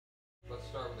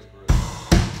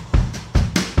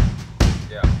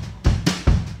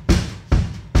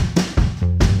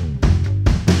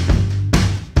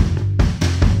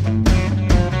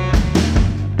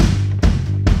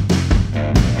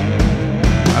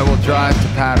drive to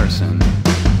Patterson,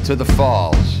 to the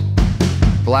Falls,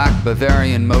 Black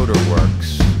Bavarian Motor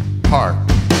Works, park,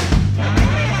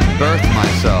 birth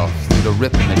myself through the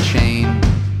rip in the chain,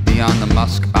 beyond the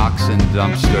musk oxen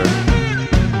dumpster,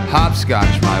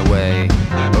 hopscotch my way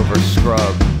over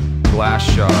scrub, glass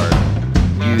shard,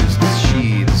 used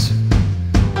sheaths,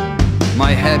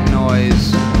 my head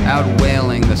noise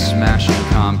outwailing the smashing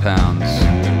compounds.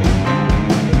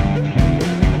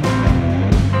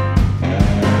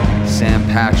 Sam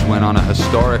Patch went on a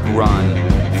historic run,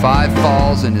 5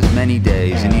 falls in as many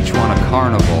days, and each one a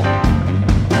carnival.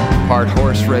 Part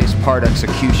horse race, part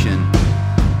execution.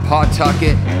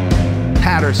 Pawtucket,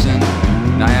 Patterson,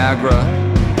 Niagara,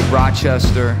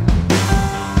 Rochester.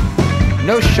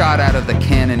 No shot out of the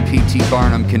Cannon P.T.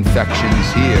 Barnum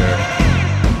confections here.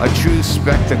 A true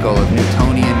spectacle of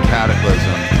Newtonian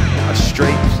cataclysm. A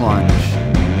straight plunge.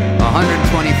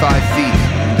 125 feet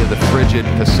into the frigid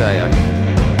Passaic.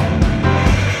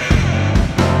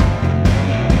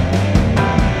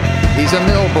 He's a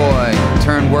mill boy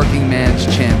turned working man's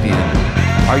champion.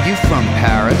 Are you from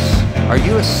Paris? Are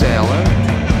you a sailor?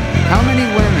 How many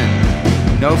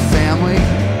women? No family?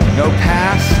 No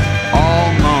past?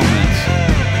 All moment.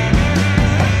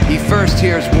 He first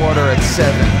hears water at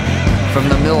 7, from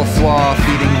the mill flaw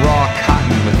feeding raw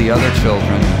cotton with the other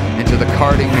children, into the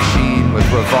carding machine with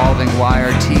revolving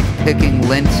wire teeth picking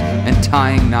lint and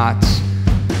tying knots.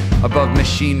 Above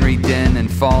machinery din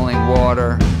and falling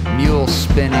water, mules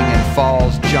spinning and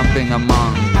falls jumping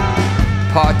among.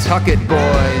 Pawtucket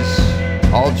boys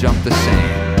all jump the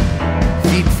same.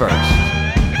 Feet first,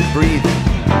 breathing,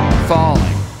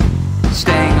 falling,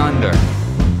 staying under,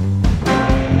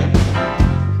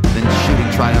 then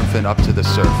shooting triumphant up to the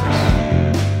surface.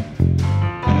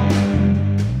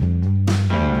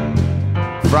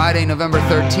 Friday, November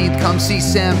 13th, come see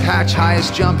Sam Patch,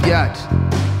 highest jump yet.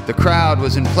 The crowd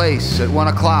was in place at 1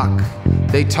 o'clock.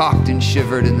 They talked and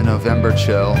shivered in the November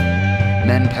chill.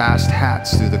 Men passed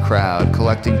hats through the crowd,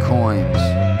 collecting coins.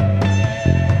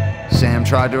 Sam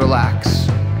tried to relax,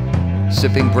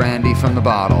 sipping brandy from the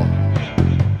bottle.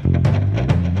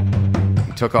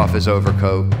 He took off his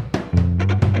overcoat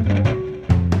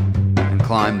and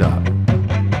climbed up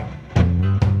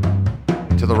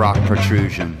to the rock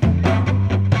protrusion.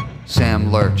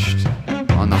 Sam lurched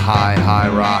on the high, high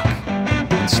rock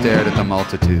and stared at the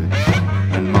multitudes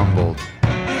and mumbled.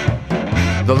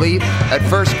 The leap, at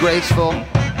first graceful,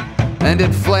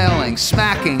 ended flailing,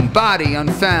 smacking, body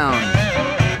unfound,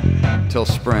 till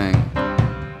spring.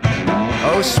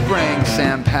 Oh, spring,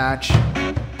 Sam Patch,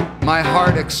 my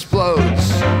heart explodes,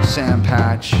 Sam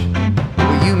Patch.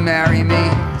 Will you marry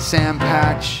me, Sam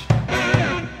Patch?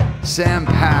 Sam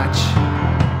Patch.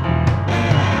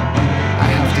 I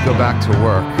have to go back to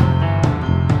work.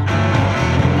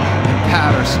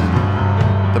 Patterson,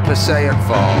 the Passaic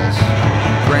Falls,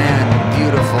 grand,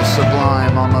 beautiful,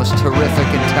 sublime, almost terrific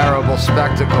and terrible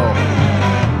spectacle.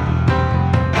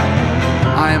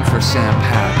 I am for Sam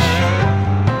Patch.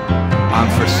 I'm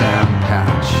for Sam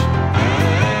Patch.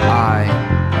 I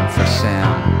am for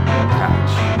Sam